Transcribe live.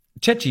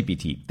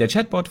ChatGPT, der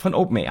Chatbot von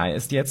OpenAI,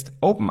 ist jetzt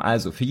open,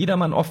 also für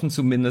jedermann offen,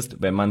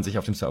 zumindest wenn man sich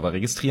auf dem Server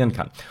registrieren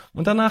kann.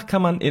 Und danach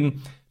kann man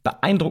in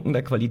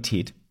beeindruckender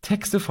Qualität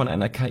Texte von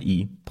einer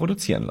KI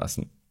produzieren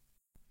lassen.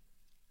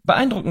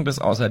 Beeindruckend ist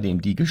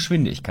außerdem die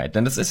Geschwindigkeit,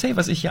 denn das Essay,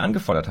 was ich hier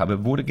angefordert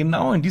habe, wurde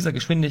genau in dieser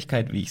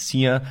Geschwindigkeit, wie ich es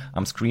hier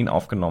am Screen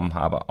aufgenommen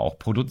habe, auch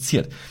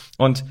produziert.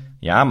 Und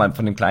ja, mal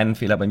von dem kleinen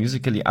Fehler bei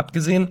Musical.ly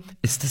abgesehen,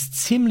 ist es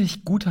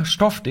ziemlich guter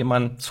Stoff, den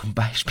man zum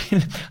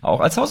Beispiel auch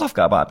als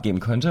Hausaufgabe abgeben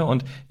könnte.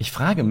 Und ich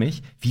frage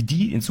mich, wie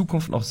die in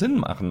Zukunft noch Sinn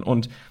machen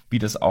und wie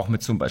das auch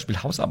mit zum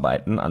Beispiel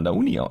Hausarbeiten an der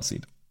Uni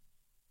aussieht.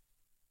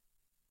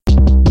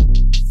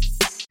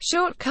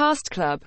 Shortcast Club